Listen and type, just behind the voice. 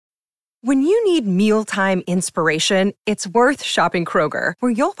When you need mealtime inspiration, it's worth shopping Kroger,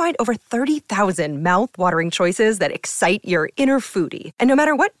 where you'll find over 30,000 mouth-watering choices that excite your inner foodie. And no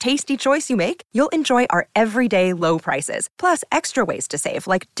matter what tasty choice you make, you'll enjoy our everyday low prices, plus extra ways to save,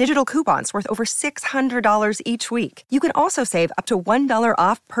 like digital coupons worth over $600 each week. You can also save up to $1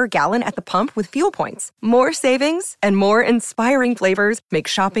 off per gallon at the pump with fuel points. More savings and more inspiring flavors make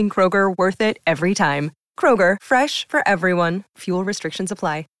shopping Kroger worth it every time. Kroger, fresh for everyone. Fuel restrictions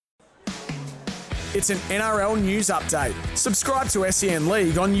apply. It's an NRL news update. Subscribe to SEN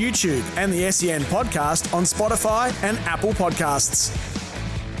League on YouTube and the SEN podcast on Spotify and Apple Podcasts.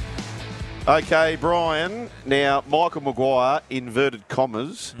 Okay, Brian. Now, Michael Maguire, inverted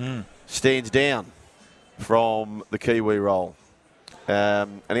commas, stands down from the Kiwi role.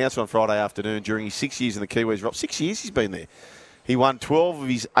 Announced on Friday afternoon during his 6 years in the Kiwis role. 6 years he's been there. He won 12 of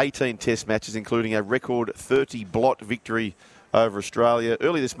his 18 test matches, including a record 30-blot victory over Australia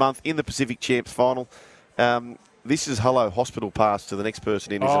early this month in the Pacific Champs final. This is hello hospital pass to the next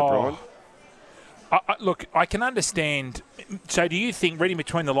person in, isn't it, Brian? Look, I can understand. So do you think, reading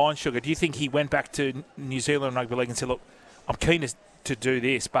between the lines, Sugar, do you think he went back to New Zealand Rugby League and said, look, I'm keen to do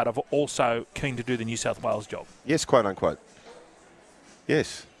this, but I'm also keen to do the New South Wales job? Yes, quote unquote.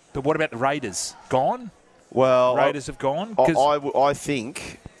 Yes. But what about the Raiders? Gone? Well, Raiders have gone?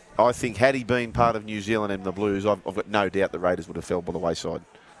 I think had he been part of New Zealand and the Blues, I've got no doubt the Raiders would have fell by the wayside.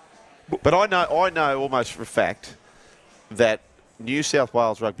 But I know almost for a fact that New South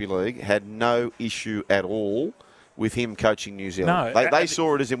Wales Rugby League had no issue at all with him coaching New Zealand. No, they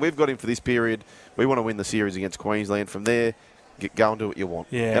saw it as in, we've got him for this period. We want to win the series against Queensland. From there, go and do what you want.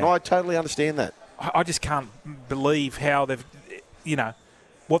 Yeah. And I totally understand that. I just can't believe how they've,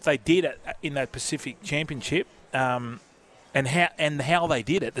 what they did in that Pacific Championship. And how they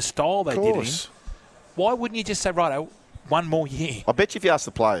did it, the style they did it in. Why wouldn't you just say, right, one more year? I bet you if you ask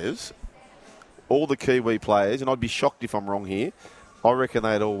the players, all the Kiwi players, and I'd be shocked if I'm wrong here, I reckon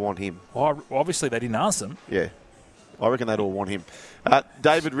they'd all want him. Well, obviously they didn't ask them. Yeah. I reckon they'd all want him.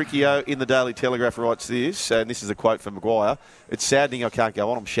 David Riccio in the Daily Telegraph writes this, and this is a quote from Maguire. It's saddening I can't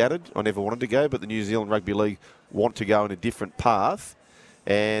go on. I'm shattered. I never wanted to go, but the New Zealand Rugby League want to go in a different path,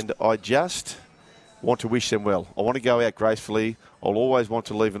 and I just want to wish them well. I want to go out gracefully. I'll always want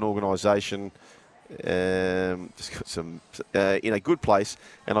to leave an organisation just got some in a good place,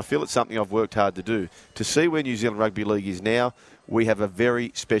 and I feel it's something I've worked hard to do. To see where New Zealand Rugby League is now, we have a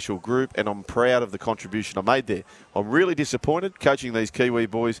very special group, and I'm proud of the contribution I made there. I'm really disappointed. Coaching these Kiwi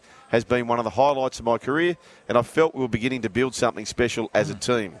boys has been one of the highlights of my career, and I felt we were beginning to build something special as a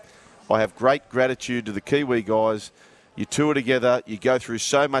team. I have great gratitude to the Kiwi guys. You tour together, you go through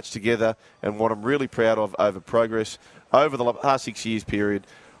so much together, and what I'm really proud of over progress over the last 6 years period,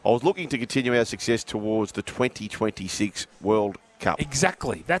 I was looking to continue our success towards the 2026 World Cup.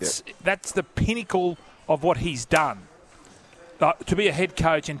 Exactly. That's the pinnacle of what he's done. To be a head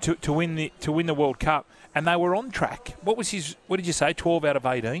coach and to win the World Cup, and they were on track. What did you say, 12 out of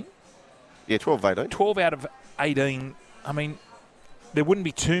 18? Yeah, 12 out of 18. 12 out of 18. I mean, there wouldn't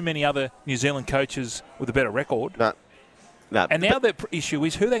be too many other New Zealand coaches with a better record. No. And now the issue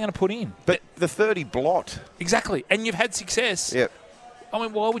is who they're going to put in. But the 30 blot. Exactly. And you've had success. Yep. I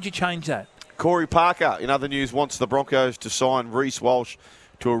mean, why would you change that? Corey Parker, in other news, wants the Broncos to sign Reece Walsh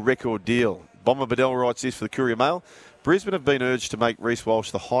to a record deal. Bomber Bedell writes this for the Courier Mail. Brisbane have been urged to make Reece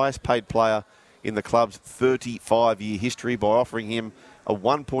Walsh the highest paid player in the club's 35-year history by offering him a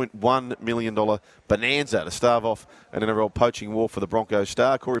 $1.1 million bonanza to stave off an NRL poaching war for the Broncos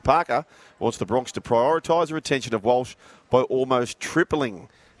star. Corey Parker wants the Bronx to prioritise the retention of Walsh by almost tripling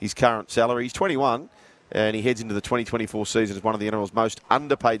his current salary. He's 21 and he heads into the 2024 season as one of the NRL's most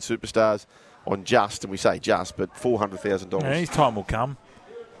underpaid superstars on just, and we say just, but $400,000. Yeah, his time will come.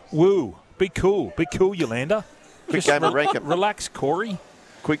 Woo. Be cool. Be cool, Yolanda. Quick game of Rankham. Relax, Corey.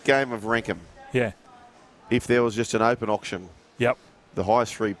 Quick game of Rankham. Yeah. If there was just an open auction, yep, the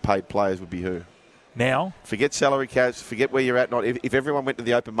highest three paid players would be who? Now? Forget salary caps. Forget where you're at. Not if everyone went to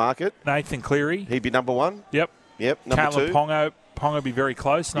the open market. Nathan Cleary. He'd be number one. Yep. Number Caleb two. Ponga would be very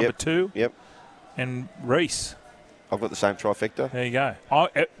close. Number two. Yep. And Reece. I've got the same trifecta. There you go.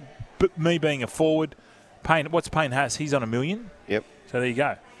 But me being a forward, what's Payne Haas? He's on $1 million. Yep. So there you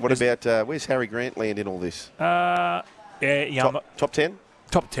go. What about where's Harry Grant land in all this? Top 10?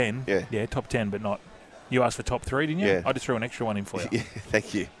 Top 10. Yeah, top 10, but not. You asked for top 3, didn't you? Yeah. I just threw an extra one in for you. Yeah,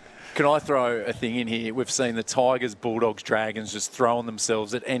 thank you. Can I throw a thing in here? We've seen the Tigers, Bulldogs, Dragons just throwing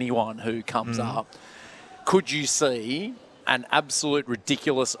themselves at anyone who comes up. Could you see an absolute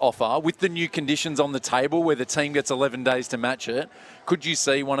ridiculous offer with the new conditions on the table where the team gets 11 days to match it? Could you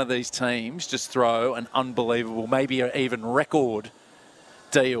see one of these teams just throw an unbelievable, maybe even record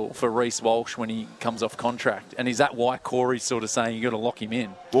deal for Reece Walsh when he comes off contract? And is that why Corey's sort of saying you've got to lock him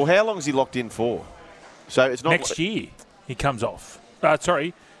in? Well, how long is he locked in for? So it's not next year he comes off.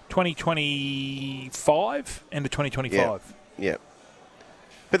 2025, end of 2025. Yeah.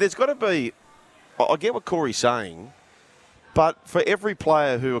 But there's got to be... I get what Corey's saying, but for every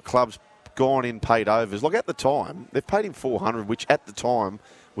player who a club's gone in, paid overs, like at the time, they've paid him $400, which at the time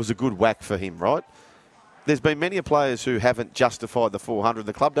was a good whack for him, right? There's been many players who haven't justified the $400.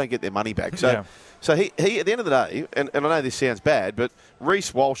 The club don't get their money back. So, so he at the end of the day, and I know this sounds bad, but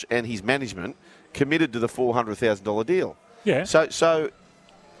Reece Walsh and his management committed to the $400,000 deal. Yeah. So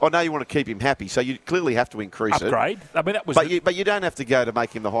I know you want to keep him happy, so you clearly have to increase upgrade. it. I mean, that was. But you don't have to go to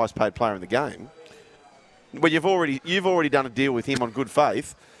make him the highest paid player in the game. Well, you've already done a deal with him on good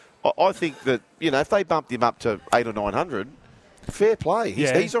faith. I think that if they bumped him up to 800 or 900. Fair play.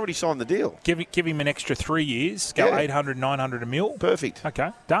 He's already signed the deal. Give him an extra 3 years. Go 800, 900 a mil. Perfect.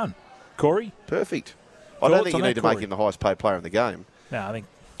 Okay, done. Corey? Perfect. I don't think you need to make him the highest paid player in the game. No, I think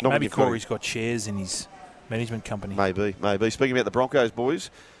maybe Corey's got shares in his management company. Maybe. Speaking about the Broncos,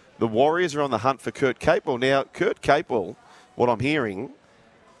 boys, the Warriors are on the hunt for Kurt Capewell. Now, Kurt Capewell, what I'm hearing,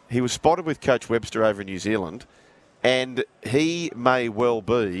 he was spotted with Coach Webster over in New Zealand, and he may well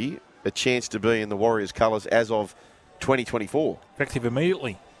be a chance to be in the Warriors' colours as of 2024. Effective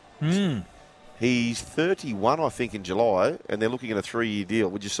immediately. He's 31, I think, in July, and they're looking at a 3-year deal.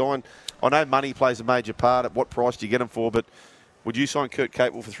 Would you sign? I know money plays a major part. At what price do you get him for? But would you sign Kurt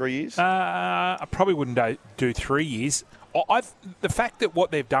Capewell for 3 years? I probably wouldn't do 3 years. The fact that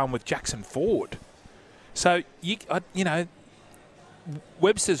what they've done with Jackson Ford, so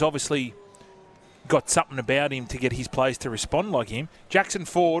Webster's obviously got something about him to get his players to respond like him. Jackson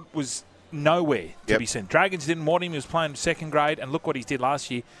Ford was nowhere to be seen. Dragons didn't want him. He was playing second grade, and look what he did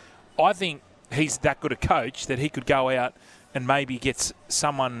last year. I think he's that good a coach that he could go out and maybe get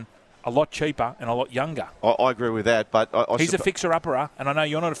someone a lot cheaper and a lot younger. I agree with that, but he's a fixer-upper, and I know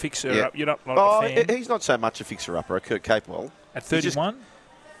you're not a fixer-upper. You're not a fan. He's not so much a fixer-upper, Kurt Capewell. At 31?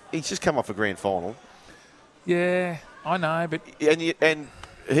 He's just come off a grand final. Yeah, I know, but... I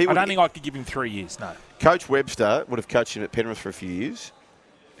don't think I could give him 3 years, no. Coach Webster would have coached him at Penrith for a few years.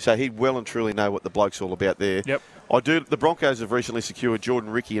 So he'd well and truly know what the bloke's all about there. Yep. The Broncos have recently secured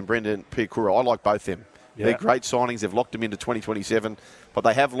Jordan Ricky and Brendan Piakura. I like both them. Yep. They're great signings. They've locked them into 2027, but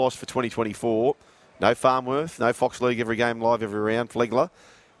they have lost for 2024. No Farmworth, no Fox League every game live every round, Flegler.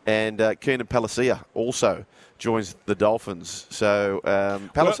 And Keenan Palacia also joins the Dolphins. So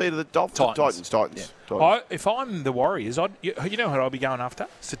Palacia to the Dolphins. Titans. If I'm the Warriors, you know what I'll be going after?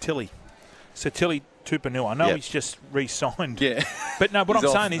 Satili Tupanua. I know he's just re-signed. Yeah. But no, what I'm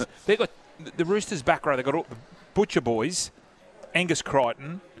saying is they've got the Roosters back row. They've got all the Butcher Boys, Angus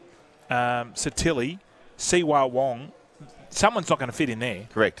Crichton, Satili, Siwa Wong. Someone's not going to fit in there.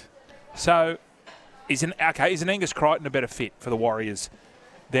 Correct. So is an Angus Crichton a better fit for the Warriors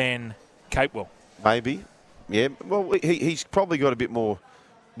than Capewell? Maybe. Yeah. Well, he's probably got a bit more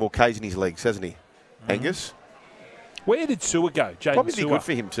K's in his legs, hasn't he, Angus? Where did Sewer go? Probably be good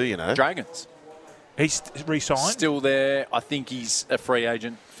for him too, Dragons. He's re-signed? Still there. I think he's a free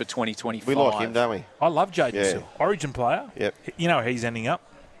agent for 2025. We like him, don't we? I love Jaden Sewer. Origin player. Yep. You know where he's ending up?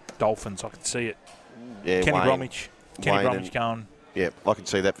 Dolphins. I can see it. Yeah, Kenny Bromwich going. Yeah, I can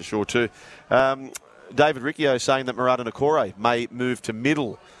see that for sure too. David Riccio saying that Murata Nakore may move to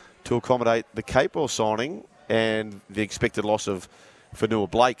middle to accommodate the Capewell signing and the expected loss of Fanua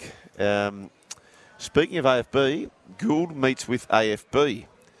Blake. Speaking of AFB, Gould meets with AFB.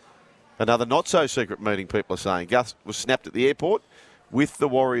 Another not-so-secret meeting, people are saying. Gus was snapped at the airport with the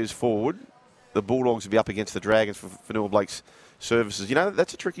Warriors forward. The Bulldogs will be up against the Dragons for Fanua Blake's services.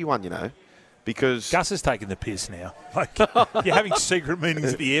 That's a tricky one, because... Gus has taken the piss now. Like, you're having secret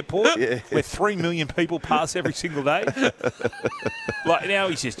meetings at the airport where 3 million people pass every single day. Like, now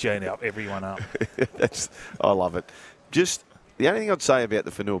he's just joining up everyone up. I love it. Just, the only thing I'd say about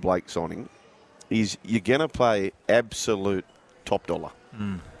the Fanua Blake signing is you're going to pay absolute top dollar.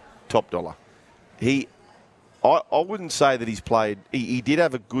 Top dollar. I wouldn't say that he's played... He did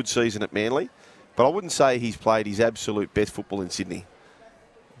have a good season at Manly, but I wouldn't say he's played his absolute best football in Sydney.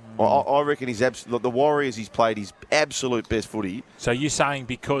 I reckon the Warriors, he's played his absolute best footy. So you're saying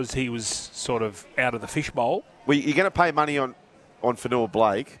because he was sort of out of the fishbowl? Well, you're going to pay money on Fanua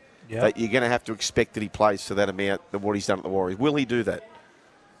Blake, that you're going to have to expect that he plays to that amount of what he's done at the Warriors. Will he do that?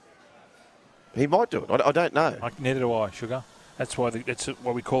 He might do it. I don't know. Neither do I, Sugar. That's why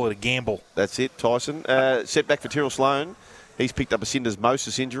we call it a gamble. That's it, Tyson. Setback for Tyrrell Sloan. He's picked up a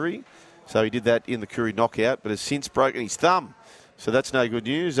syndesmosis injury, so he did that in the Koori knockout, but has since broken his thumb. So that's no good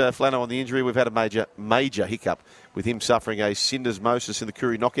news. Flano on the injury. We've had a major hiccup with him suffering a syndesmosis in the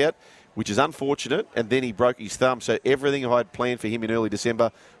Koori knockout, which is unfortunate. And then he broke his thumb. So everything I had planned for him in early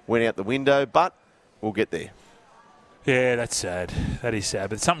December went out the window. But we'll get there. Yeah, that's sad. That is sad.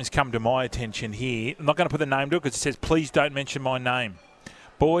 But something's come to my attention here. I'm not going to put the name to it because it says, please don't mention my name.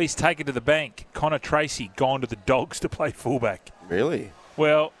 Boys, take it to the bank. Connor Tracy gone to the Dogs to play fullback. Really?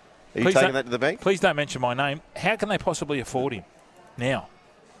 Well, are you taking that to the bank? Please don't mention my name. How can they possibly afford him now?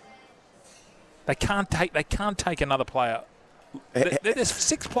 They can't take another player. There's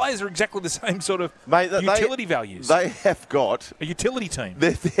 6 players who are exactly the same sort of utility values. They have got a utility team.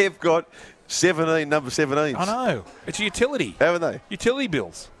 They've got 17 number 17s. I know. It's a utility. Haven't they? Utility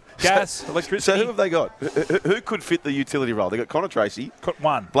bills. Gas, electricity. So who have they got? Who could fit the utility role? They've got Connor Tracy.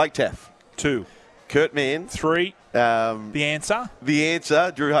 1. Blake Taff. 2. Kurt Mann. 3. The answer. The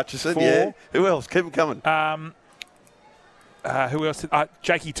answer. Drew Hutchison. 4. Yeah. Who else? Keep them coming. Who else?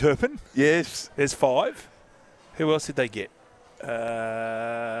 Jakey Turpin. Yes. There's 5. Who else did they get?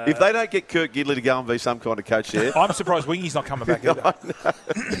 If they don't get Kurt Gidley to go and be some kind of coach there. I'm surprised Wingy's not coming back either.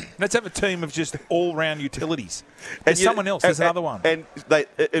 Let's have a team of just all-round utilities. There's someone else. There's another one. And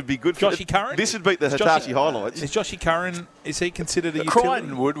it'd be good for... Joshy Curran? This would beat the Hitachi highlights. Is Joshy Curran, is he considered a utility?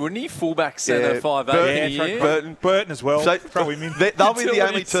 Crichton would, wouldn't he? Fullback centre, 5'8". Burton as well. So throw him in. They'll be the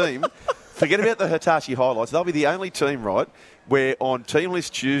only team... Forget about the Hitachi highlights. They'll be the only team, right, where on Team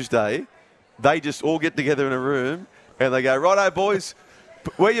List Tuesday, they just all get together in a room and they go, righto, boys...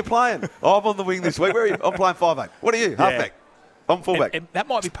 Where are you playing? Oh, I'm on the wing this week. Where are you? I'm playing 5'8". What are you? Halfback. I'm fullback. And that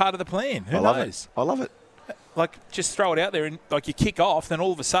might be part of the plan. Who knows? I love it. Like, just throw it out there and, like, you kick off, then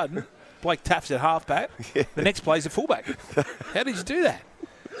all of a sudden, Blake Taft's at halfback. Yeah. The next play's a fullback. How did you do that?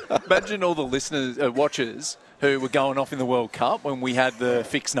 Imagine all the listeners, watchers who were going off in the World Cup when we had the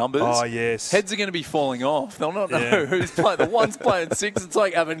fixed numbers. Oh, yes. Heads are going to be falling off. They'll not know who's playing. The one's playing 6. It's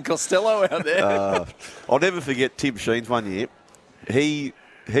like having Costello out there. I'll never forget Tim Sheen's one year. He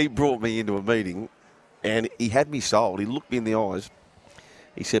brought me into a meeting and he had me sold. He looked me in the eyes.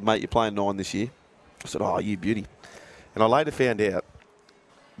 He said, mate, you're playing 9 this year. I said, oh, you beauty. And I later found out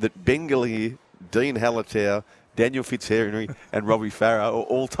that Ben Gillier, Dean Hallertau, Daniel Fitzhenry and Robbie Farrow are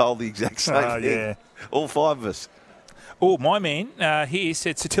all told the exact same thing. Yeah. All 5 of us. Oh, my man here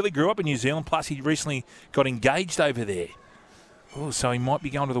said Satilli grew up in New Zealand, plus he recently got engaged over there. Oh, so he might be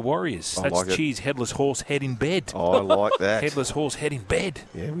going to the Warriors. That's like Cheers, Headless Horse, Head in Bed. Oh, I like that. Headless Horse, Head in Bed.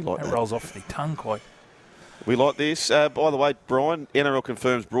 Yeah, we like that. That rolls off the tongue quite. We like this. By the way, Brian, NRL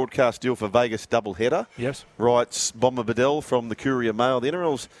confirms broadcast deal for Vegas doubleheader. Yes. Writes Bomber Bedell from the Courier Mail. The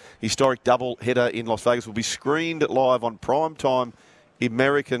NRL's historic doubleheader in Las Vegas will be screened live on primetime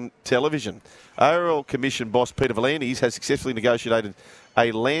American television. ARL Commission boss Peter V'landys has successfully negotiated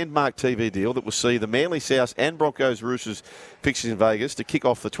a landmark TV deal that will see the Manly South and Broncos Roosters fixtures in Vegas to kick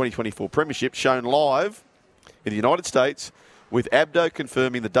off the 2024 Premiership, shown live in the United States, with Abdo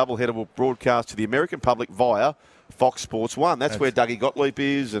confirming the doubleheader will broadcast to the American public via Fox Sports 1. That's where Dougie Gottlieb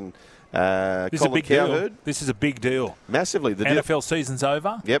is and this is a big deal. This is a big deal. Massively. The NFL season's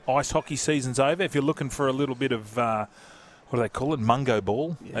over. Yep. Ice hockey season's over. If you're looking for a little bit of, what do they call it, mungo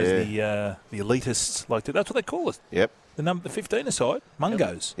ball, as the elitists like to. That's what they call it. Yep. The 15 side,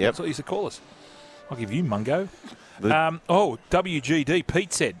 mungos. Yep. That's what they used to call us. I'll give you mungo. WGD,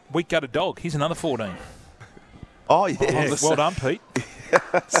 Pete said, weak gutted dog. Here's another 14. Oh, yeah. Well done, Pete.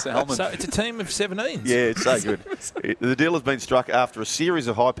 Salmon. So it's a team of 17s. Yeah, it's so good. The deal has been struck after a series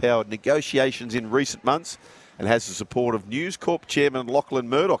of high-powered negotiations in recent months and has the support of News Corp chairman Lachlan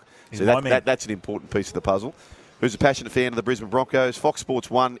Murdoch. So that's an important piece of the puzzle. Who's a passionate fan of the Brisbane Broncos. Fox Sports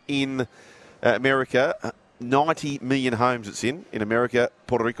 1 in America. 90 million homes it's in America,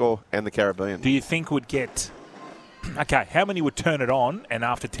 Puerto Rico and the Caribbean. Do you think would get... Okay, how many would turn it on and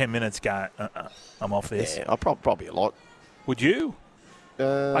after 10 minutes go, I'm off this? Yeah, probably a lot. Would you?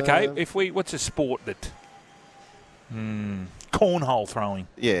 Okay, what's a sport that... cornhole throwing.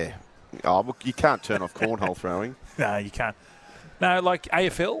 Yeah. Oh, look, you can't turn off cornhole throwing. No, you can't. No, like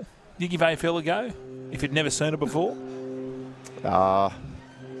AFL? You give AFL a go if you'd never seen it before?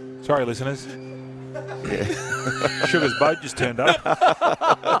 Sorry, listeners. Yeah. Sugar's boat just turned up.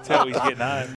 That's how he's getting home.